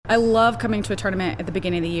I love coming to a tournament at the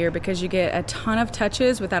beginning of the year because you get a ton of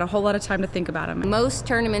touches without a whole lot of time to think about them. Most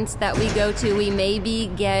tournaments that we go to, we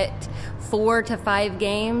maybe get 4 to 5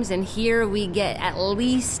 games, and here we get at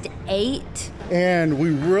least 8. And we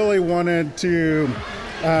really wanted to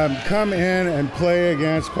come in and play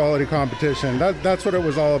against quality competition. That's what it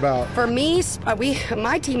was all about. For me,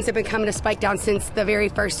 my teams have been coming to Spike Down since the very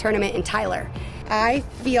first tournament in Tyler. I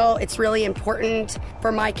feel it's really important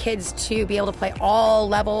for my kids to be able to play all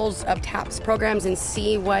levels of TAPS programs and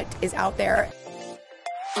see what is out there.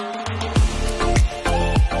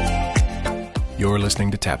 You're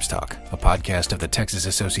listening to TAPS Talk, a podcast of the Texas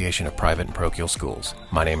Association of Private and Parochial Schools.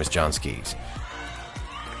 My name is John Skees.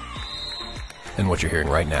 And what you're hearing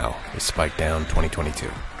right now is Spike Down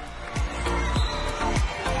 2022.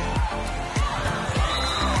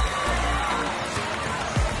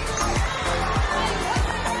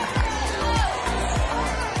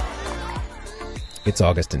 It's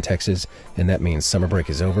August in Texas, and that means summer break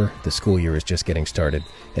is over, the school year is just getting started,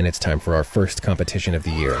 and it's time for our first competition of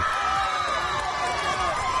the year.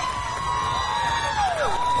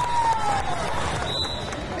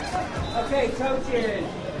 Okay, coaches.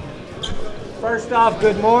 First off,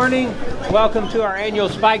 good morning. Welcome to our annual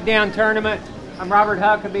Spike Down tournament. I'm Robert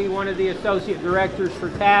Huckabee, one of the associate directors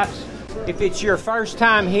for TAPS. If it's your first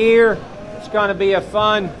time here, it's going to be a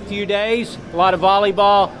fun few days, a lot of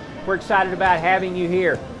volleyball. We're excited about having you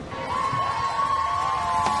here.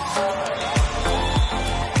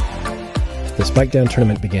 The Spike Down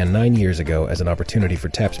tournament began 9 years ago as an opportunity for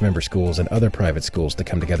TAPS member schools and other private schools to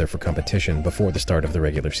come together for competition before the start of the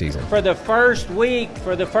regular season. For the first week,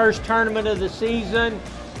 for the first tournament of the season,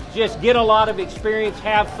 just get a lot of experience,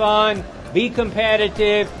 have fun, be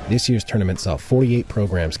competitive. This year's tournament saw 48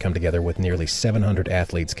 programs come together with nearly 700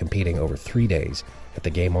 athletes competing over 3 days at the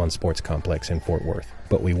Game On Sports Complex in Fort Worth.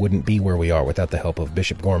 But we wouldn't be where we are without the help of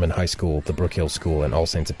Bishop Gorman High School, the Brook Hill School, and All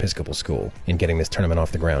Saints Episcopal School in getting this tournament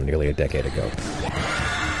off the ground nearly a decade ago.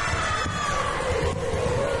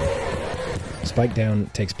 Spike Down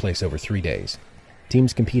takes place over 3 days.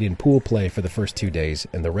 Teams compete in pool play for the first 2 days,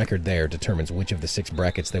 and the record there determines which of the 6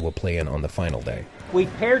 brackets they will play in on the final day.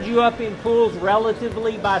 We've paired you up in pools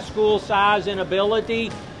relatively by school size and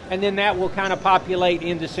ability, and then that will kind of populate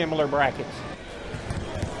into similar brackets.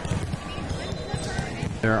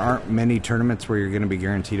 There aren't many tournaments where you're going to be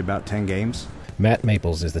guaranteed about 10 games. Matt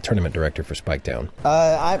Maples is the tournament director for Spike Down.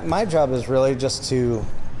 My job is really just to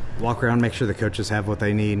walk around, make sure the coaches have what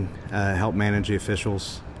they need, help manage the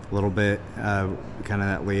officials a little bit, kind of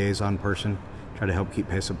that liaison person, try to help keep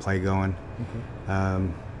pace of play going,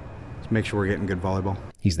 make sure we're getting good volleyball.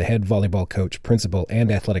 He's the head volleyball coach, principal,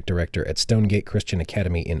 and athletic director at Stonegate Christian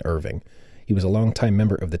Academy in Irving. He was a longtime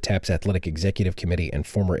member of the TAPS Athletic Executive Committee and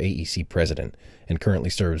former AEC president, and currently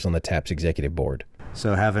serves on the TAPS Executive Board.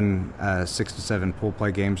 So having 6 to 7 pool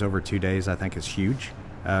play games over 2 days, I think is huge.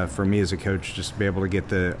 For me as a coach, just to be able to get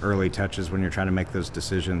the early touches when you're trying to make those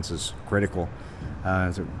decisions is critical.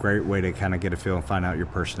 It's a great way to kind of get a feel and find out your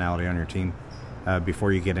personality on your team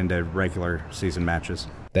before you get into regular season matches.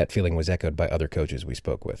 That feeling was echoed by other coaches we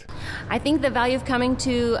spoke with. I think the value of coming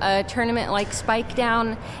to a tournament like Spike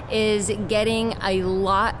Down is getting a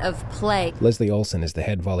lot of play. Leslie Olson is the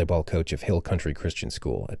head volleyball coach of Hill Country Christian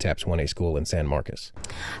School, a TAPS 1A school in San Marcos.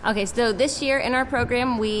 Okay, so this year in our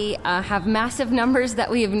program, we have massive numbers that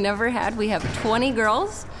we have never had. We have 20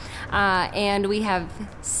 girls, and we have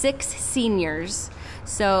 6 seniors.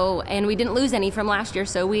 And we didn't lose any from last year,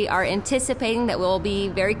 so we are anticipating that we'll be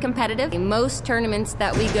very competitive. In most tournaments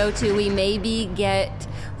that we go to, we maybe get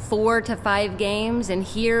 4 to 5 games, and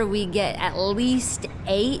here we get at least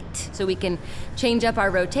 8, so we can change up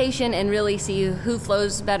our rotation and really see who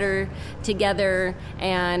flows better together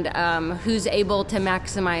and who's able to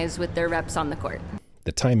maximize with their reps on the court.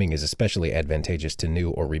 The timing is especially advantageous to new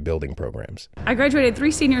or rebuilding programs. I graduated 3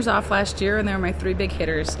 seniors off last year, and they were my 3 big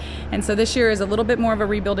hitters. And so this year is a little bit more of a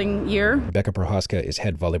rebuilding year. Becca Prohaska is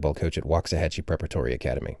head volleyball coach at Waxahachie Preparatory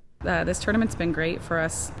Academy. This tournament's been great for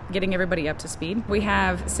us, getting everybody up to speed. We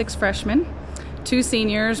have 6 freshmen, 2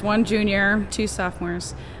 seniors, 1 junior, 2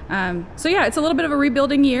 sophomores. It's a little bit of a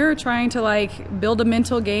rebuilding year, trying to build a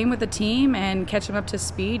mental game with the team and catch them up to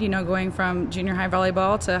speed. Going from junior high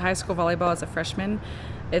volleyball to high school volleyball as a freshman.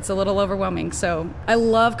 It's a little overwhelming. So I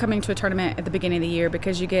love coming to a tournament at the beginning of the year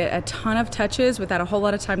because you get a ton of touches without a whole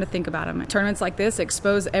lot of time to think about them. Tournaments like this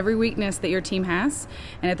expose every weakness that your team has.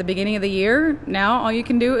 And at the beginning of the year, now all you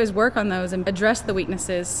can do is work on those and address the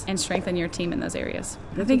weaknesses and strengthen your team in those areas.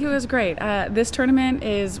 I think it was great. This tournament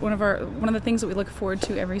is one of the things that we look forward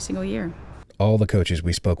to every single year. All the coaches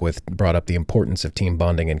we spoke with brought up the importance of team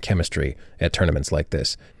bonding and chemistry at tournaments like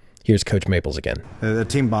this. Here's Coach Maples again. The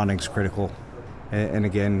team bonding is critical. And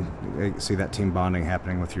again, see that team bonding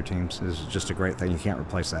happening with your teams is just a great thing. You can't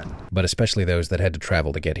replace that. But especially those that had to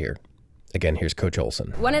travel to get here. Again, here's Coach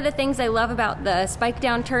Olson. One of the things I love about the Spike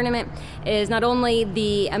Down tournament is not only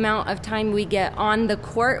the amount of time we get on the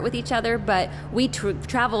court with each other, but we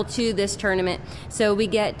travel to this tournament. So we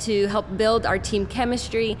get to help build our team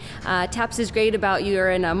chemistry. TAPS is great about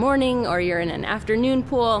you're in a morning or you're in an afternoon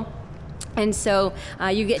pool. And so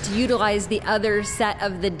you get to utilize the other set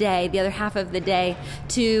of the day, the other half of the day,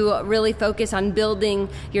 to really focus on building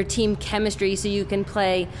your team chemistry so you can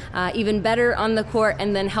play even better on the court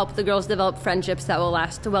and then help the girls develop friendships that will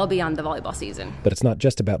last well beyond the volleyball season. But it's not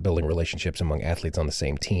just about building relationships among athletes on the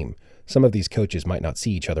same team. Some of these coaches might not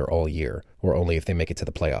see each other all year, or only if they make it to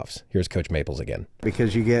the playoffs. Here's Coach Maples again.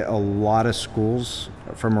 Because you get a lot of schools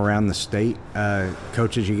from around the state,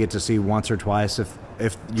 coaches you get to see once or twice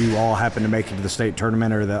if you all happen to make it to the state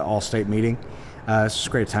tournament or the all-state meeting. It's just a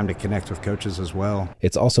great time to connect with coaches as well.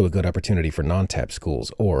 It's also a good opportunity for non-TAP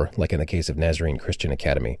schools, or, like in the case of Nazarene Christian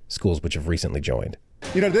Academy, schools which have recently joined.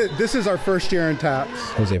 You know, this is our first year in TAPS.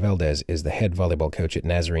 Jose Valdez is the head volleyball coach at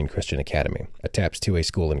Nazarene Christian Academy, a TAPS 2A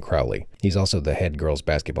school in Crowley. He's also the head girls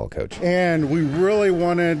basketball coach. And we really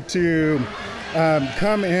wanted to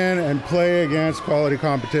come in and play against quality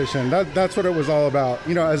competition. That's what it was all about.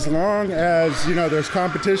 You know, as long as, you know, there's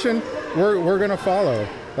competition, we're going to follow.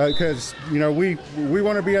 Because, you know, we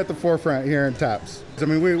want to be at the forefront here in TAPS. I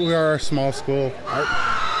mean, we are a small school.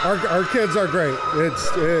 Our kids are great.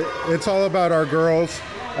 It's all about our girls.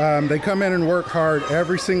 They come in and work hard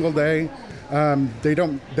every single day.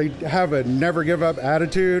 They have a never give up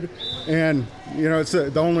attitude, and you know it's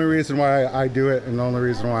the only reason why I do it, and the only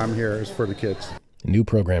reason why I'm here is for the kids. New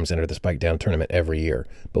programs enter the Spike Down tournament every year,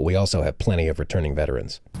 but we also have plenty of returning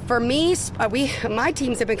veterans. For me, my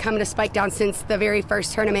teams have been coming to Spike Down since the very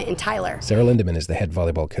first tournament in Tyler. Sarah Lindeman is the head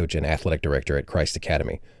volleyball coach and athletic director at Christ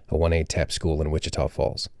Academy, a 1A TAP school in Wichita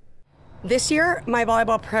Falls. This year, my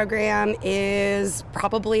volleyball program is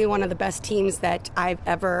probably one of the best teams that I've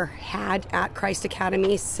ever had at Christ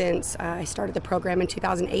Academy since I started the program in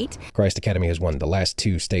 2008. Christ Academy has won the last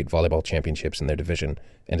 2 state volleyball championships in their division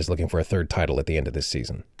and is looking for a 3rd title at the end of this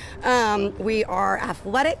season. We are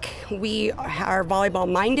athletic. We are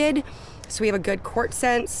volleyball-minded. So we have a good court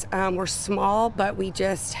sense. We're small, but we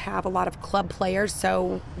just have a lot of club players,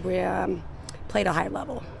 so we play at a high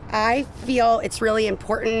level. I feel it's really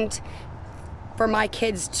important for my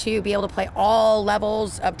kids to be able to play all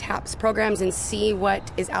levels of TAPS programs and see what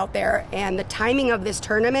is out there. And the timing of this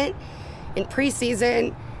tournament in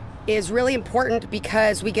preseason is really important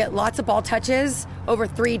because we get lots of ball touches over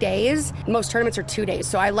 3 days. Most tournaments are 2 days.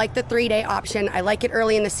 So I like the 3-day option. I like it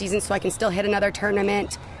early in the season so I can still hit another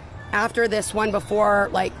tournament after this one before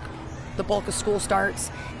like the bulk of school starts.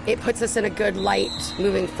 It puts us in a good light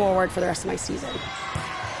moving forward for the rest of my season.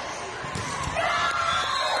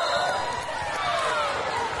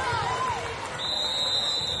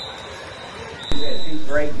 We had 2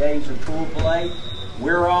 great days of pool play.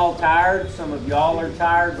 We're all tired. Some of y'all are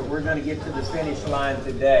tired, but we're going to get to the finish line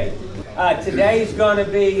today. Today's going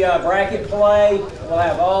to be bracket play. We'll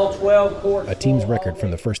have all 12 courts. A team's record from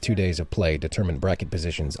the first 2 days of play determined bracket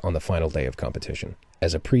positions on the final day of competition.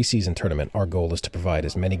 As a preseason tournament, our goal is to provide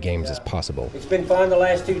as many games as possible. It's been fun the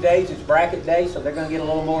last 2 days. It's bracket day, so they're going to get a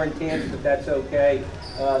little more intense, but that's okay.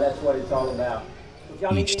 That's what it's all about.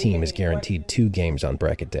 Each team is guaranteed 2 games on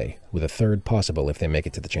bracket day, with a 3rd possible if they make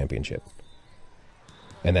it to the championship.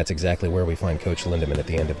 And that's exactly where we find Coach Lindeman at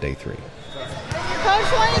the end of day 3. Coach,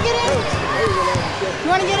 want to get in? You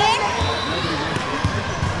want to get in?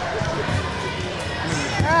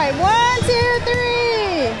 All right, 1, 2,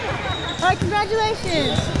 3. All right,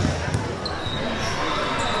 congratulations.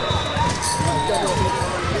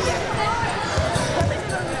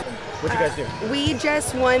 What'd you guys do? We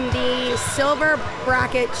just won the Silver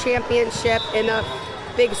Bracket Championship in the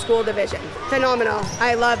big school division. Phenomenal.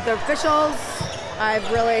 I love the officials. I've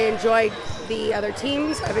really enjoyed the other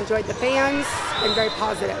teams. I've enjoyed the fans. Been very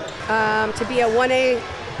positive. To be a 1A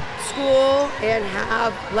school and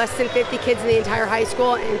have less than 50 kids in the entire high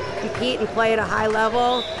school and compete and play at a high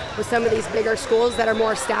level with some of these bigger schools that are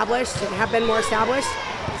more established and have been more established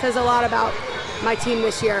says a lot about my team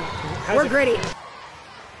this year. We're gritty.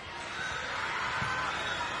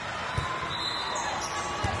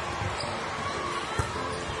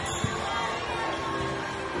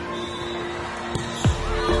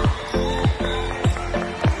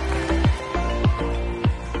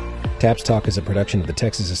 TAPS Talk is a production of the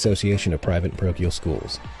Texas Association of Private and Parochial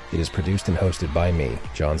Schools. It is produced and hosted by me,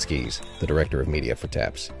 John Skies, the Director of Media for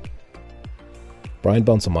TAPS. Brian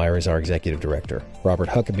Bunselmeyer is our Executive Director. Robert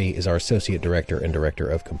Huckabee is our Associate Director and Director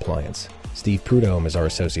of Compliance. Steve Prudhomme is our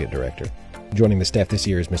Associate Director. Joining the staff this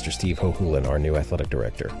year is Mr. Steve Hohulen, our new Athletic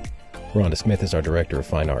Director. Rhonda Smith is our Director of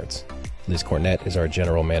Fine Arts. Liz Cornett is our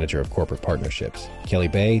General Manager of Corporate Partnerships. Kelly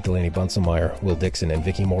Bay, Delaney Bunselmeyer, Will Dixon, and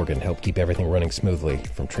Vicki Morgan help keep everything running smoothly,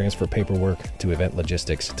 from transfer paperwork to event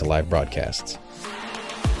logistics to live broadcasts.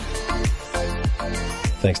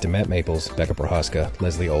 Thanks to Matt Maples, Becca Prohaska,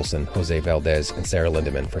 Leslie Olson, Jose Valdez, and Sarah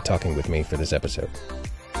Lindemann for talking with me for this episode.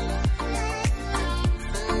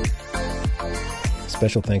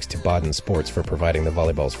 Special thanks to Baden Sports for providing the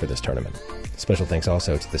volleyballs for this tournament. Special thanks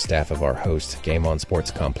also to the staff of our host, Game On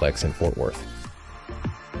Sports Complex in Fort Worth.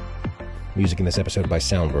 Music in this episode by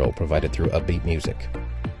Soundworld, provided through Upbeat Music.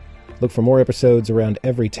 Look for more episodes around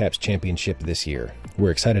every TAPS championship this year. We're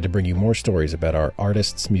excited to bring you more stories about our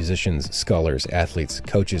artists, musicians, scholars, athletes,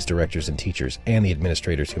 coaches, directors, and teachers, and the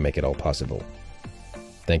administrators who make it all possible.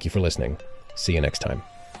 Thank you for listening. See you next time.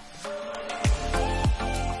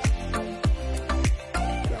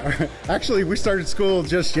 Actually, we started school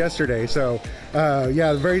just yesterday, so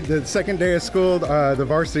the second day of school, the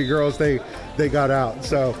varsity girls they got out,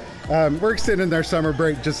 so we're extending their summer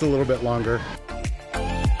break just a little bit longer.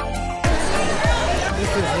 This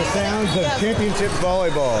is the sounds of championship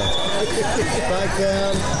volleyball. Spike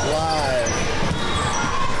Down live.